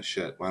 Yeah, no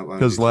shit. Why would it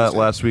Because be Tuesday?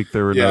 last week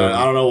there were Yeah, I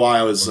no don't know why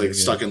I was Monday like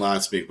stuck in games.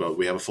 last week, but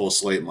we have a full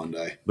slate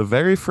Monday. The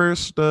very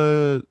first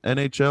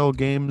NHL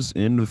games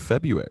in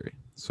February,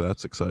 so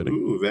that's exciting.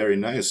 Ooh, very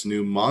nice.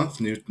 New month,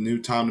 new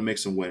time to make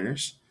some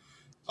winners.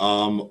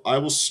 I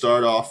will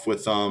start off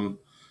with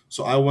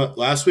so I went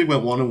last week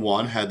went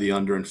 1-1, had the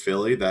under in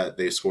Philly that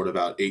they scored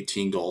about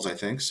 18 goals, I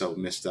think, so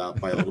missed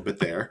out by a little bit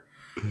there.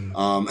 And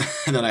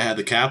then I had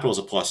the Capitals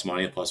a plus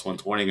money at plus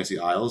 120 against the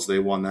Isles. They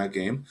won that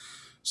game.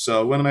 So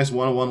I went a nice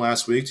 1-1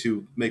 last week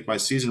to make my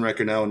season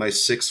record now a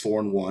nice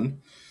 6-4-1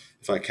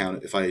 if I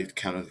counted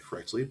it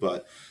correctly.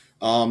 But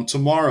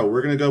tomorrow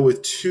we're gonna go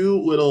with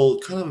two little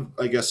kind of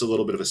I guess a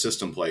little bit of a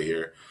system play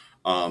here.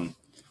 We're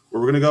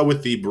gonna go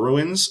with the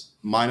Bruins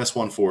minus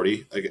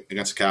 140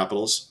 against the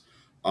Capitals.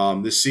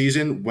 This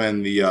season,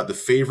 when the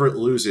favorite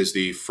loses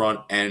the front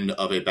end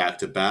of a back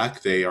to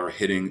back, they're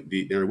winning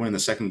the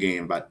second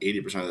game about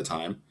 80% of the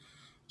time.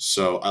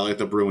 So I like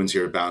the Bruins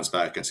here to bounce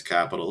back against the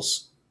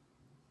Capitals.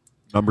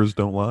 Numbers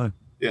don't lie.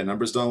 Yeah,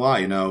 numbers don't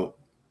lie.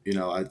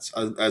 It's,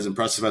 as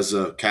impressive as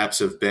the Caps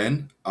have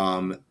been,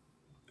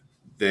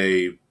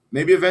 they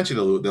maybe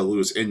eventually they'll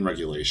lose in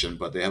regulation,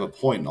 but they have a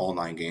point in all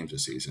 9 games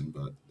this season.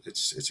 But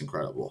it's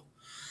incredible.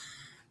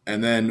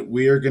 And then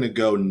we are going to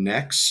go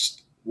next.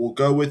 We'll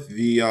go with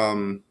the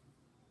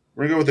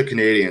we're gonna go with the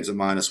Canadians at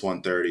minus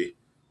 130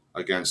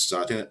 against.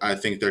 I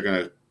think they're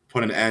going to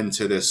put an end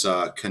to this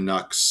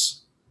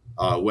Canucks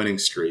winning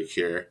streak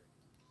here.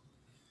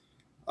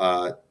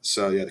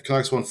 So yeah, the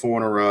Canucks won 4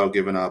 in a row,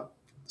 giving up,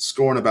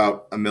 scoring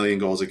about a million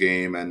goals a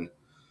game, and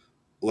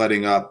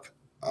letting up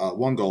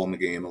 1 goal in the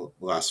game the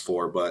last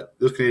 4. But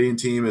this Canadian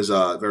team is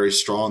very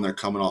strong. They're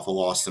coming off a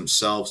loss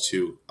themselves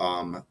to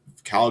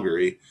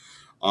Calgary.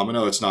 I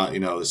know it's not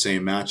the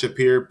same matchup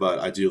here, but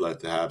I do like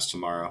the Habs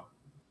tomorrow.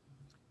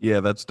 Yeah,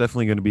 that's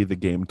definitely going to be the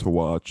game to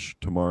watch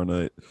tomorrow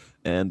night.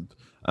 And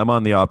I'm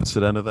on the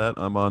opposite end of that.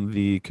 I'm on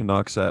the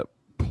Canucks at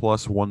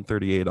plus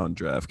 138 on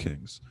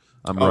DraftKings.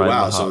 I'm Oh riding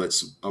wow, the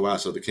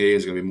hot so the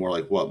Canadians are gonna be more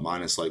like what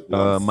minus like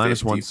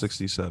minus 150,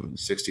 167.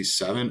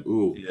 67.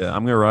 Ooh, Yeah,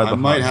 I'm going to ride I the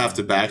might hot have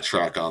to hand.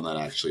 backtrack on that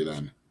actually.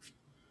 Then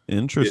yeah,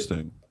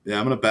 Interesting. yeah,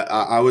 I'm gonna bet.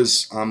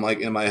 I'm like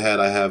in my head.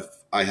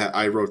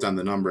 I wrote down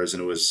the numbers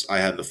and I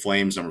had the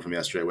Flames number from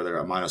yesterday where they're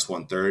at minus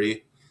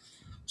 130.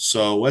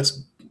 So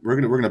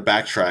we're gonna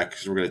backtrack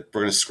because we're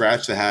gonna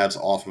scratch the Habs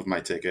off of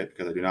my ticket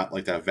because I do not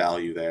like that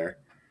value there.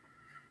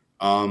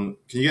 Can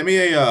you get me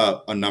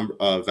a number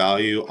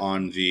value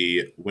on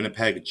the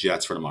Winnipeg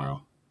Jets for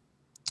tomorrow?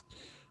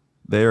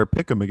 They are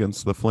pick 'em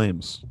against the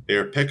Flames.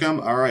 They're pick 'em.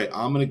 All right,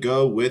 I'm gonna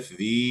go with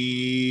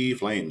the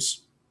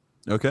Flames.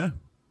 Okay.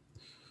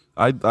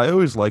 I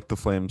always like the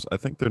Flames. I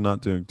think they're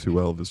not doing too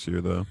well this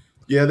year though.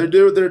 Yeah,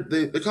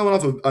 they're coming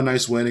off a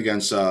nice win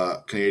against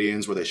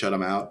Canadians where they shut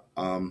them out.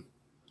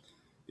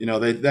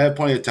 They have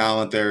plenty of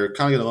talent. They're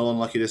kind of getting a little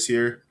unlucky this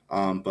year,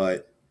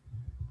 but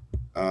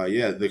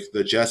yeah,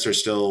 the Jets are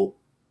still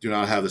do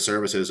not have the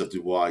services of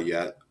Dubois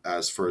yet.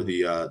 As for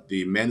Mm.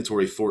 the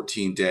mandatory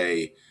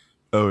 14-day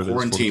Oh, it is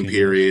quarantine 14 days.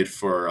 period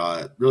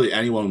for really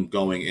anyone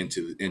going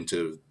into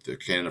the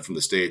Canada from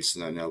the states,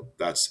 and I know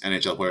that's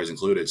NHL players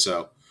included.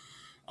 So,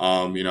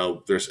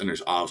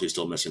 there's obviously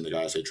still missing the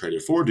guys they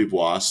traded for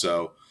Dubois.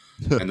 So,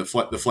 and the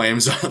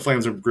Flames the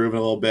Flames are grooving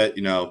a little bit.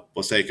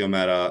 We'll take them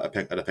at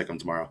a pick 'em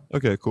tomorrow.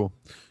 Okay, cool.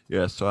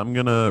 Yeah, so I'm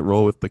gonna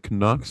roll with the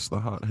Canucks, the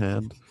hot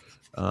hand.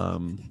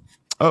 Um,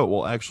 oh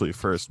well, actually,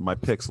 first my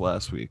picks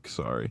last week.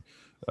 Sorry,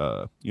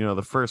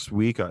 the first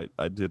week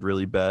I did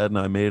really bad, and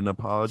I made an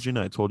apology, and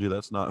I told you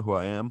that's not who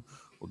I am.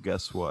 Well,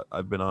 guess what?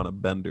 I've been on a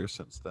bender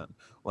since then.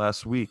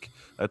 Last week,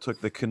 I took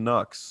the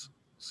Canucks,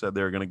 said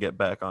they were gonna get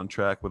back on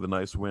track with a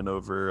nice win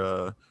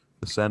over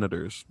the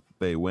Senators.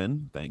 They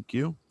win, thank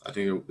you. I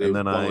think they And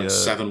then won I, like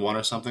 7-1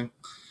 or something.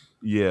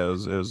 yeah,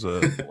 it was a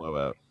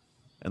blowout.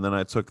 And then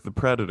I took the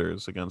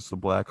Predators against the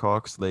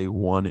Blackhawks. They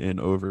won in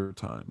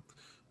overtime.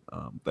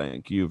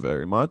 Thank you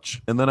very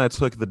much. And then I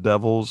took the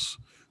Devils,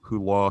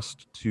 who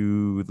lost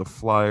to the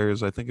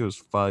Flyers. I think it was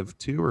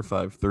 5-2 or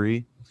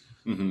 5-3.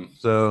 Hmm.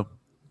 So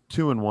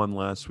 2-1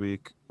 last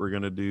week. We're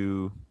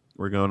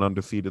going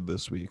undefeated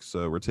this week.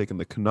 So we're taking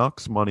the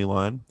Canucks money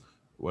line.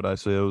 What I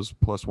say it was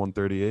plus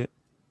 138.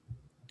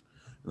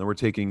 And then we're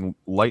taking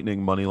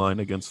Lightning money line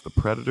against the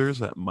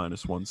Predators at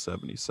minus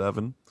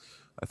 177.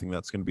 I think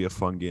that's going to be a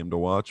fun game to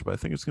watch, but I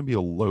think it's going to be a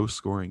low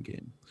scoring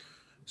game.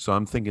 So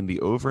I'm thinking the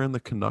over in the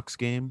Canucks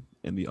game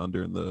and the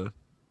under in the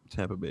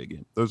Tampa Bay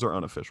game. Those are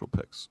unofficial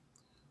picks.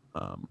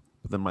 But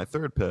then my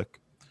third pick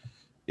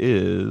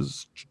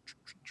is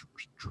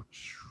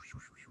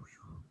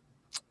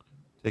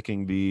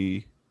taking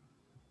the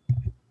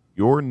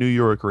your New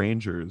York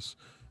Rangers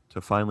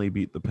to finally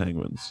beat the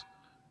Penguins.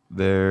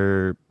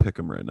 They're pick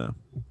 'em right now.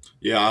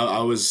 Yeah,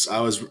 I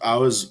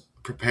was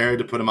prepared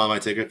to put them on my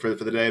ticket for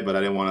the day, but I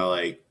didn't want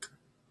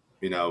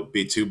to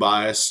be too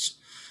biased.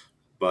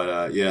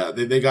 But yeah,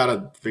 they got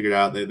to figure it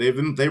out.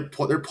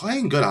 They're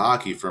playing good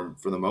hockey for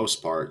the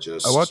most part. I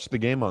Just watched the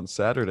game on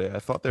Saturday. I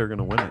thought they were going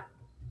to win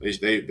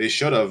it. they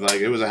should have,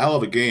 it was a hell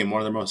of a game.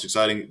 One of the most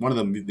exciting game of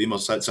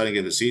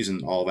the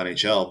season, all of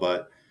NHL.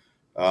 But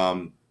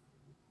um,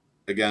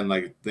 again,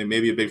 they may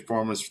be a big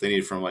performance they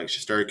need from like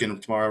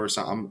Shesterkin tomorrow or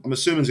something. I'm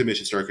assuming it's gonna be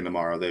Shesterkin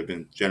tomorrow. They've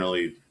been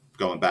generally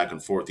going back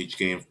and forth each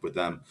game with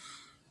them.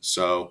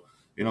 So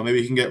maybe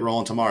he can get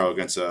rolling tomorrow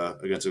against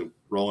a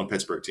rolling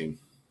Pittsburgh team.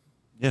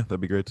 Yeah,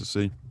 that'd be great to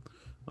see.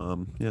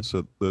 Yeah,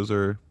 so those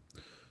are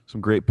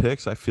some great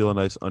picks. I feel a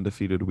nice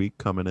undefeated week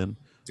coming in.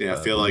 Yeah, I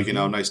feel The like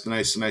weekend. nice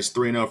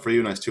 3-0 for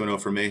you, nice 2-0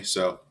 for me.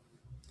 So,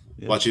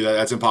 Yeah. but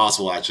that's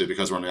impossible actually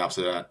because we're on the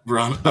opposite end. We're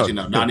on actually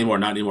no, not anymore,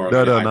 not anymore. No,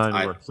 Okay, no, I, not I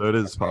anymore. So it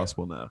is okay.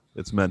 possible now.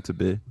 It's meant to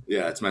be.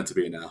 Yeah, it's meant to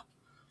be now.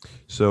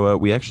 So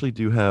we actually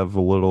do have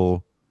a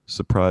little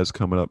surprise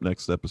coming up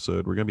next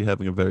episode. We're going to be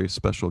having a very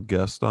special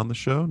guest on the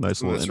show.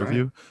 Nice Oh, little that's right.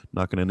 interview.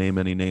 Not going to name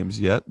any names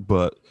yet,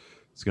 but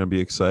it's going to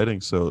be exciting.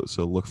 So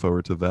look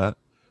forward to that.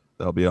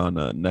 That'll be on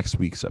next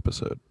week's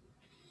episode.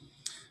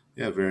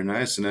 Yeah, very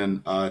nice. And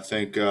then I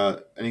think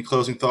any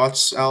closing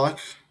thoughts, Alec?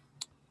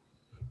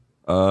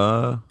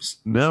 Uh,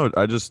 no,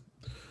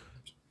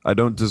 I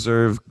don't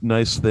deserve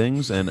nice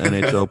things, and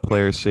NHL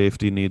player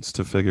safety needs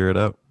to figure it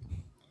out.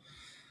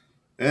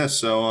 Yeah.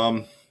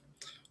 So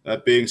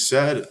that being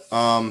said,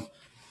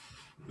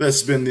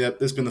 this has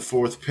been the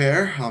fourth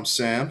pair. I'm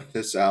Sam.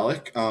 This is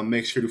Alec.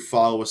 Make sure to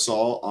follow us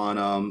all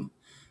on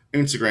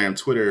Instagram,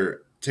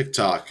 Twitter,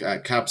 TikTok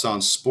at Caps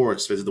on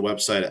Sports. Visit the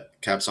website at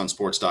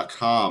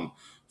capsonsports.com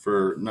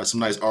for some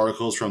nice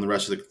articles from the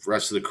rest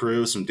of the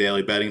crew, some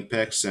daily betting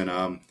picks, and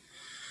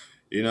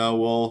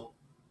we'll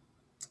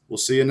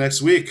see you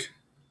next week.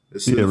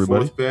 This has See been you, the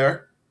everybody. fourth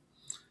pair.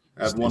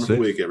 Have a Stay wonderful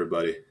week, safe.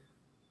 everybody.